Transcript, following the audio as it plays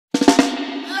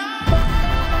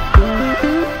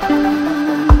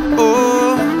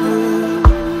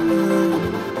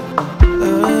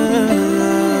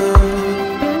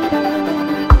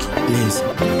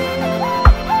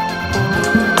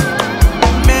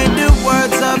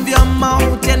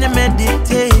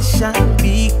vision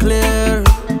be clear.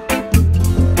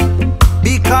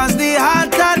 Because the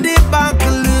heart of the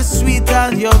battle is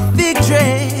sweeter your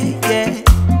victory, yeah.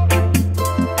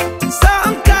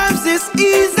 Sometimes it's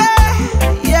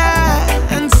easy,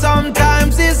 yeah, and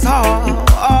sometimes it's hard.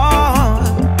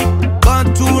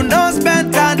 But who knows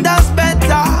better, does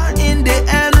better, in the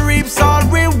end reaps all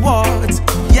rewards,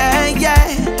 yeah,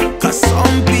 yeah. Cause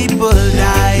some people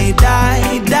die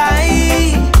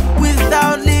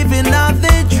without living out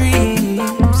their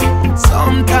dreams.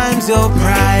 Sometimes you'll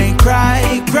cry,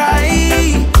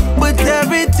 but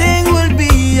everything will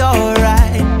be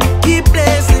alright. Keep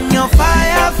blazing your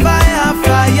fire, fire,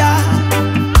 fire.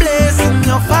 Blazing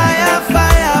your fire,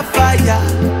 fire, fire.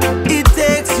 It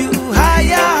takes you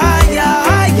higher, higher,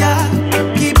 higher.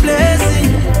 Keep blazing,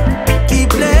 keep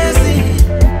blazing.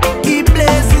 Keep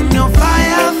blazing your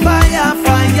fire, fire,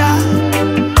 fire.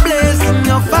 Blazing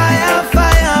your fire,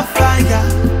 fire, fire.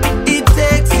 It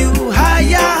takes you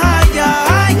higher, higher,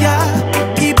 higher.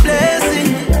 Keep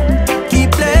blazing,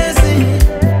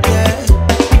 yeah.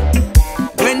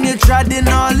 When you're treading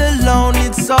all alone,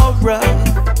 it's so rough,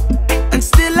 and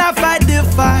still I fight the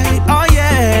fight, oh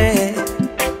yeah.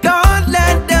 Don't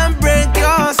let them break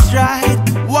your stride.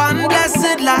 One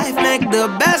blessed life, make the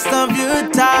best of your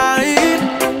time.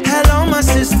 Hello my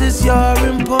sisters, you're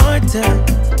important.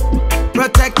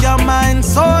 Protect your mind,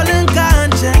 soul and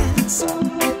conscience.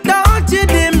 Don't you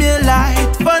dim your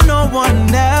light for no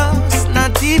one else,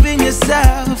 not even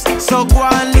yourselves. So go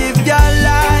and live your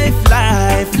life,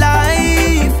 life,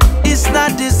 life. It's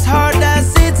not as hard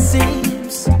as it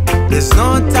seems. There's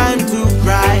no time to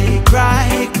cry,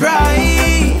 cry,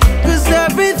 cry. Cause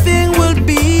everything will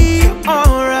be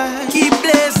alright. Keep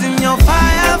blazing your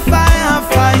fire, fire,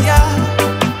 fire.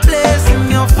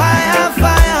 Blazing your fire,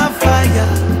 fire, fire.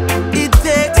 It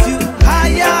takes you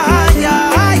higher, higher,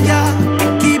 higher.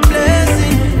 Keep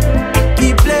blazing,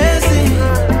 keep blazing.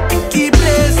 Keep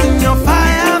blazing your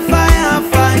fire, fire,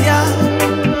 fire.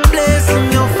 Blazing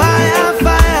your fire,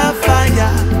 fire,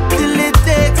 fire. Till it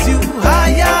takes you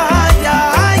higher, higher,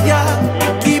 higher.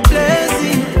 Keep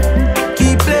blazing,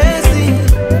 keep blazing.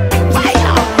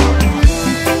 Fire!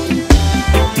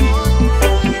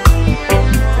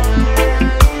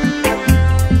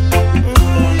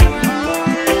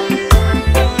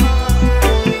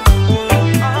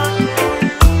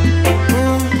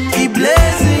 Keep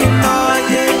blazing, oh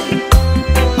yeah,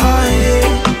 oh yeah,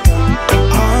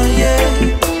 oh yeah.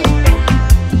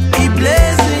 Keep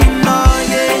blazing, oh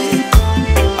yeah,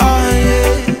 oh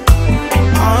yeah,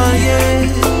 oh yeah.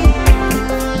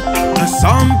 Cause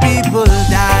some people